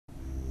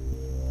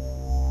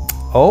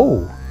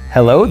Oh,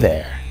 hello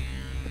there.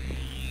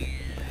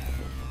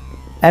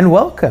 And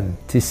welcome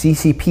to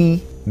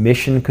CCP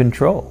Mission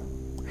Control.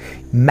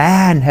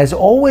 Man has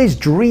always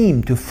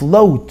dreamed to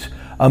float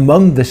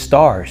among the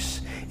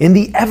stars in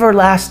the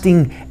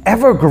everlasting,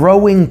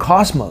 ever-growing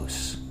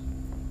cosmos.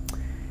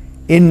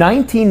 In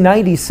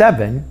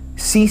 1997,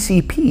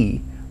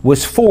 CCP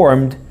was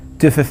formed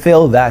to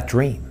fulfill that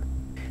dream.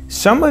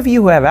 Some of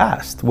you have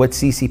asked what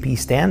CCP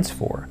stands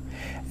for,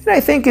 and I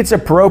think it's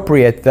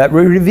appropriate that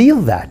we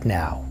reveal that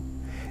now.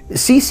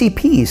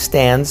 CCP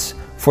stands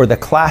for the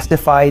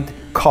Classified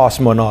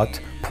Cosmonaut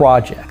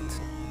Project.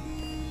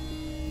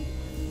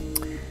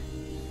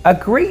 A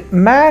great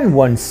man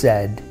once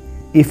said,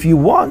 if you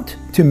want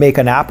to make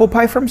an apple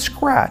pie from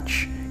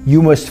scratch,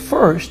 you must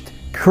first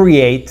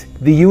create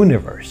the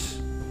universe.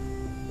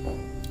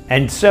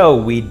 And so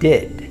we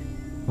did.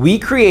 We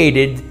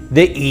created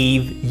the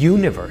Eve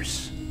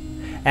universe.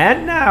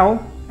 And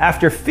now,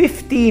 after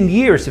 15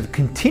 years of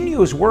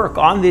continuous work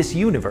on this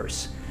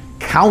universe,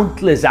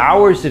 countless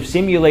hours of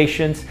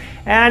simulations,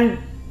 and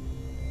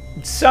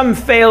some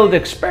failed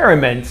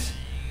experiments,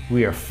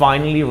 we are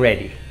finally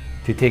ready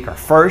to take our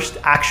first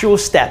actual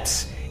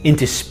steps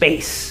into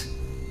space.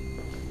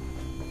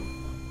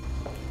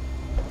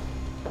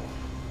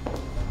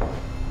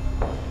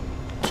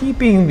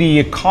 Keeping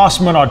the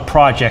Cosmonaut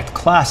Project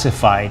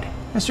classified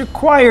has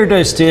required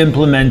us to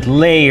implement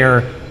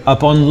layer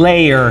upon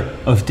layer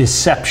of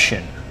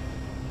deception.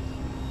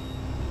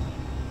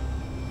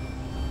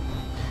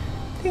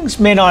 Things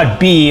may not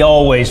be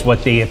always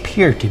what they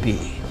appear to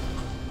be.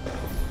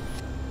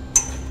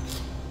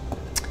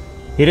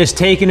 It has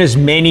taken us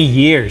many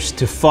years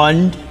to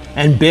fund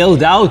and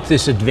build out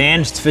this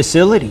advanced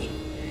facility.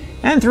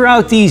 And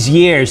throughout these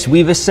years,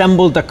 we've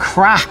assembled a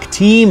crack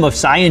team of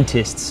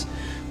scientists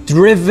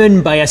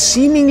driven by a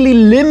seemingly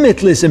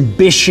limitless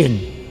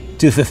ambition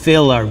to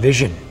fulfill our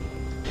vision.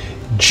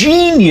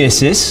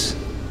 Geniuses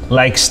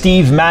like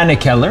Steve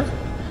Manikeller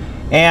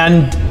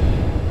and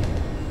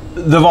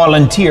the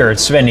volunteer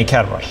Svenny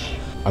Karol.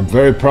 I'm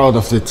very proud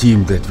of the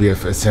team that we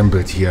have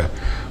assembled here,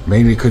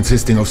 mainly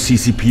consisting of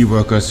CCP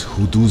workers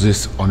who do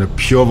this on a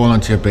pure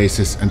volunteer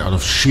basis and out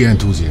of sheer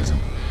enthusiasm.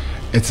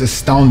 It's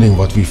astounding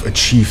what we've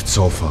achieved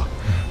so far.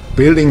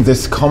 Building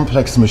this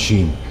complex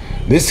machine,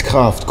 this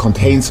craft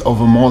contains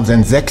over more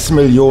than 6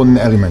 million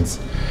elements,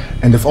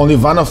 and if only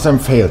one of them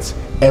fails,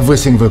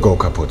 everything will go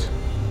kaput.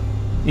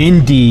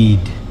 Indeed.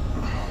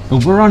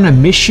 We're on a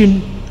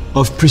mission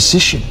of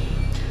precision.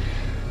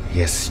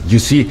 Yes, you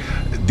see,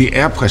 the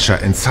air pressure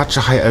in such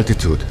a high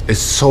altitude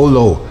is so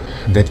low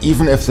that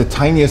even if the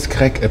tiniest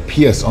crack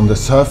appears on the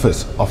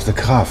surface of the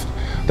craft,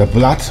 the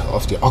blood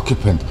of the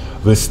occupant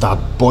will start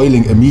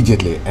boiling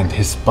immediately and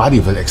his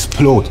body will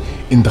explode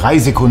in 3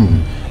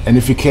 Sekunden. And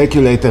if you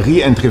calculate the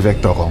re-entry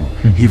vector wrong,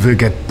 he will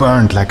get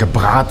burned like a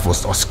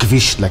bratwurst or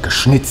squished like a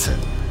schnitzel.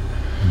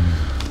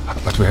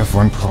 But we have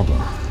one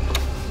problem.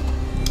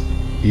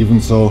 Even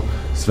though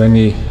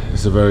Svenny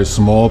is a very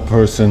small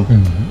person,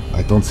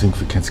 I don't think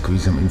we can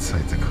squeeze him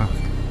inside the craft.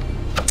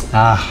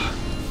 Ah,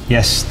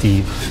 yes,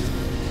 Steve.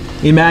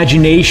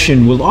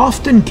 Imagination will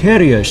often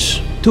carry us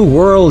to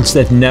worlds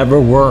that never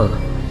were.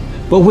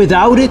 But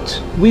without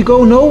it, we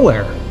go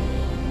nowhere.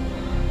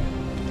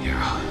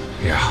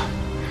 Yeah.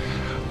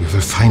 We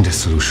will find a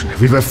solution.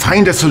 We will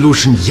find a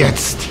solution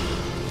jetzt.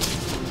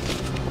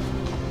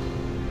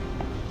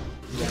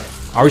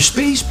 Our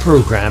space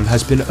program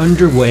has been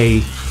underway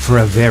for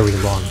a very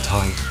long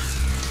time.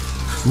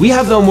 We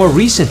have though more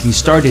recently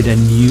started a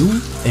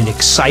new and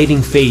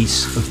exciting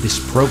phase of this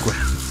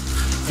program.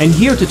 And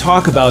here to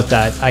talk about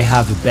that, I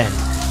have Ben.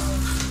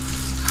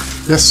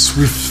 Yes,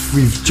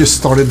 we've just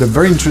started a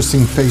very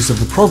interesting phase of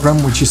the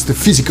program, which is the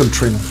physical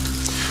training.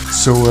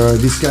 So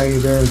this guy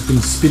there has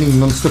been spinning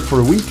non-stop for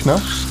a week now.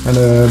 And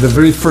the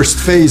very first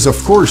phase, of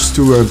course,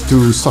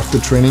 to start the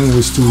training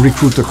was to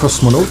recruit a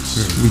cosmonaut.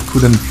 We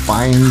couldn't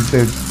find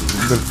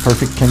the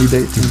perfect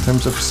candidate in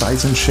terms of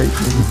size and shape.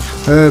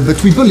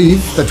 But we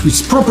believe that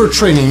with proper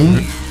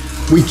training,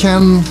 we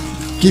can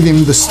give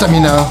him the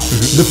stamina,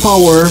 the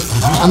power,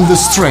 and the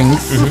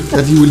strength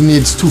that he will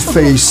need to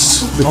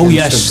face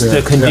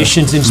the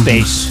conditions in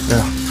space.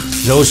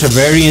 Those are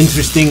very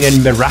interesting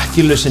and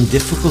miraculous and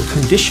difficult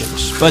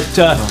conditions. But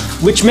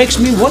which makes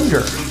me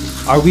wonder,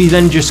 are we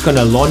then just going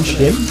to launch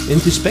him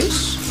into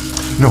space?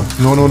 No.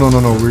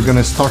 We're going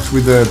to start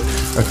with a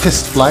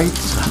test flight,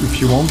 if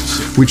you want,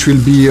 which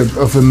will be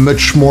of a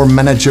much more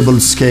manageable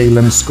scale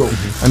and scope.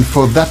 And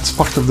for that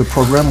part of the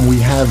program, we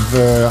have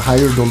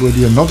hired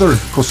already another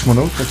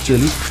cosmonaut,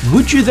 actually.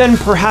 Would you then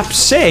perhaps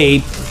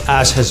say,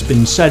 as has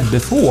been said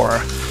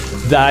before,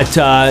 that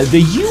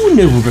the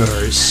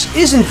universe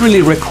isn't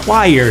really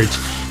required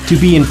to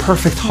be in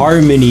perfect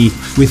harmony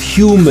with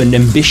human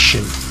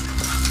ambition?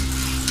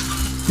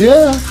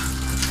 Yeah.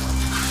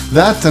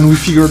 That, and we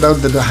figured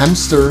out that a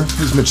hamster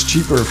is much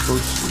cheaper, of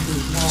course.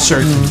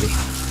 Certainly.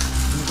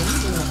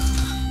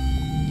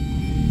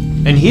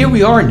 And here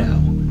we are now,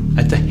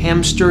 at the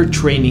hamster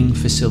training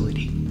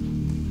facility.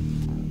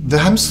 The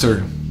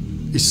hamster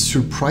is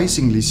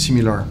surprisingly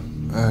similar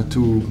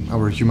to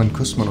our human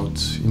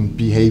cosmonaut in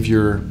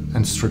behavior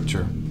and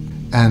structure.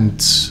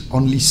 And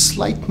only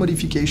slight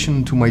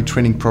modification to my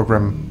training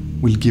program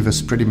will give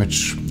us pretty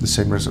much the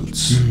same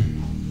results.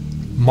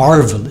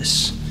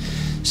 Marvelous.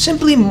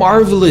 Simply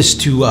marvelous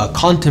to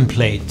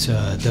contemplate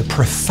the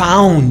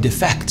profound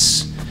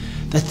effects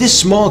that this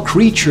small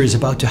creature is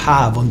about to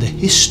have on the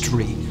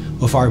history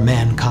of our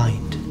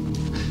mankind.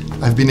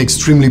 I've been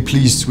extremely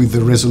pleased with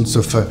the results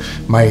of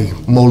my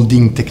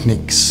molding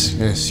techniques.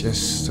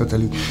 Yes,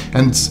 totally.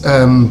 And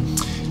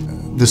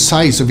the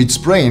size of its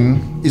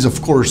brain is,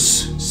 of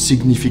course,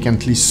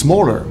 significantly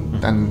smaller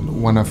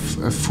than one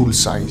of a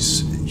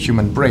full-size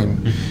human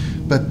brain.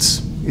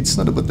 But it's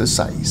not about the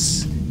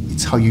size,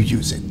 it's how you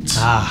use it.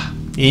 Ah,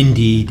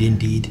 indeed.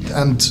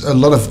 And a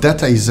lot of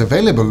data is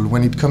available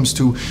when it comes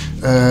to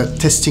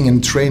testing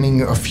and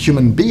training of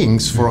human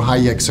beings for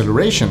high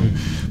acceleration.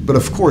 But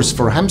of course,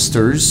 for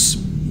hamsters,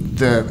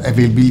 the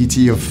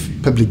availability of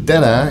public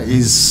data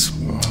is,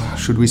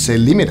 should we say,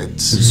 limited.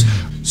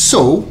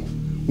 So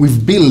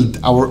we've built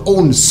our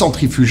own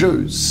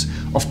centrifuges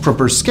of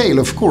proper scale,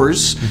 of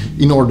course,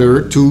 in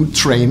order to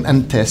train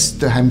and test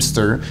the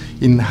hamster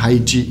in high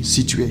G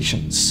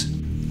situations.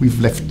 We've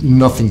left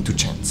nothing to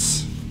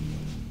chance.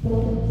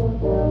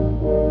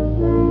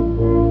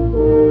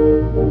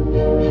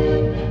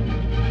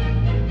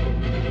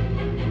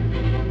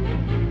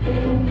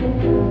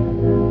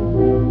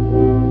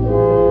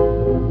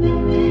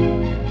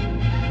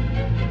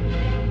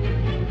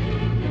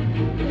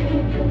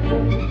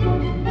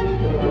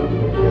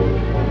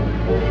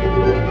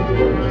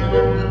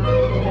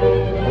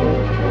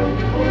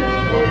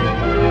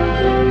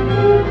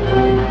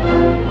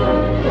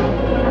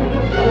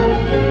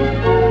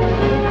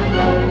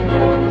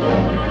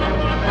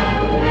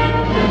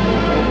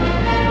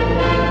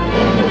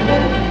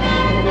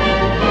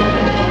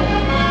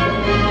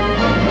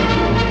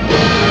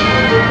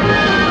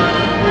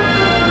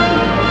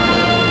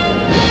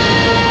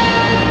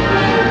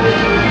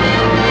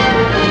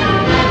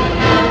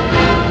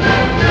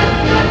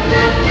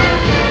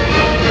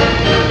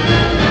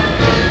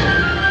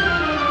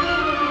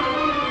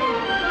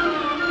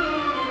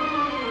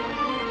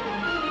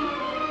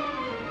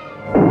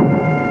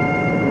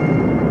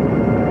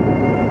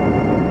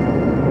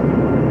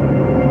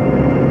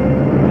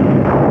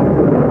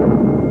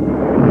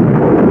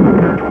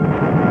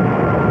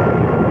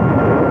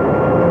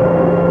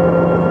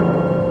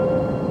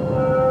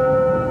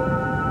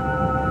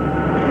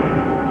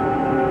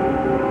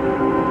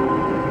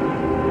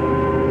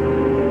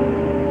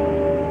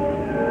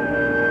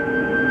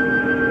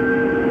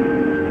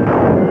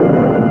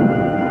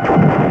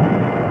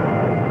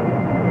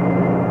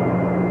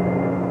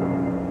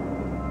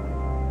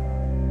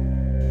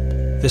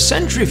 The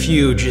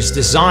centrifuge is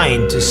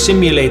designed to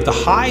simulate the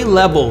high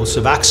levels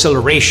of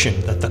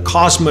acceleration that the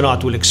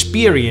cosmonaut will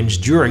experience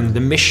during the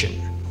mission.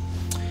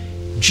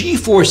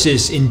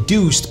 G-forces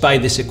induced by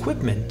this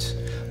equipment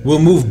will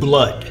move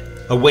blood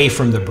away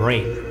from the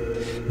brain.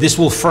 This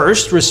will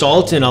first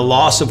result in a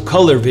loss of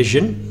color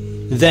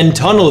vision, then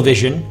tunnel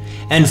vision,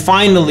 and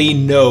finally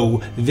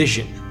no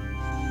vision.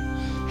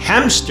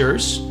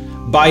 Hamsters,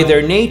 by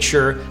their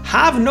nature,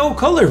 have no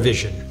color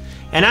vision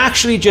and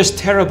actually just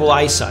terrible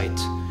eyesight.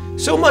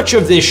 So much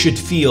of this should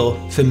feel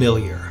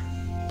familiar.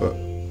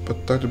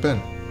 But Dr. Ben,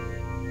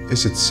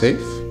 is it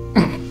safe?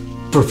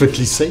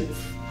 Perfectly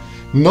safe.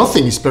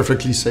 Nothing is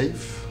perfectly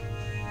safe.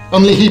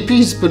 Only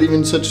hippies believe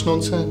in such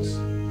nonsense.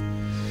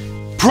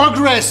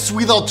 Progress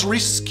without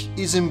risk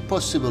is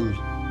impossible.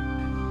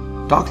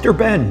 Dr.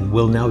 Ben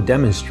will now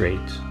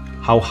demonstrate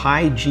how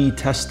high G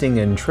testing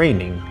and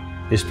training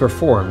is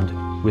performed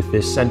with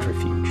this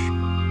centrifuge.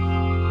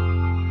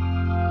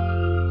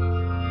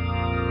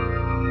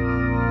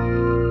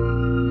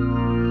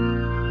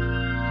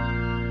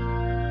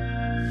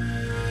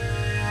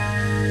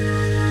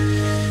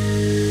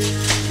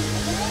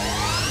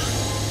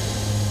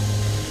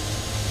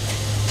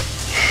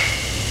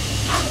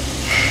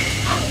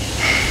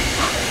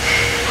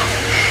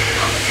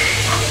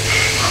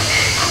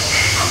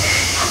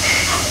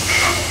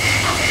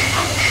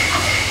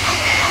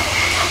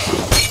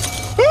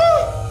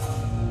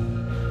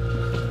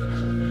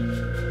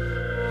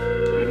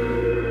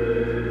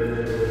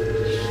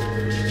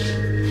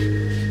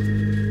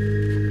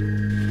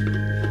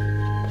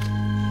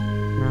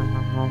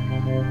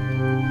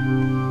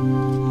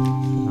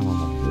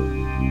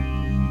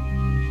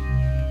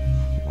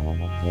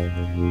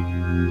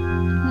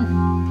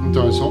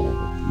 Intéressant.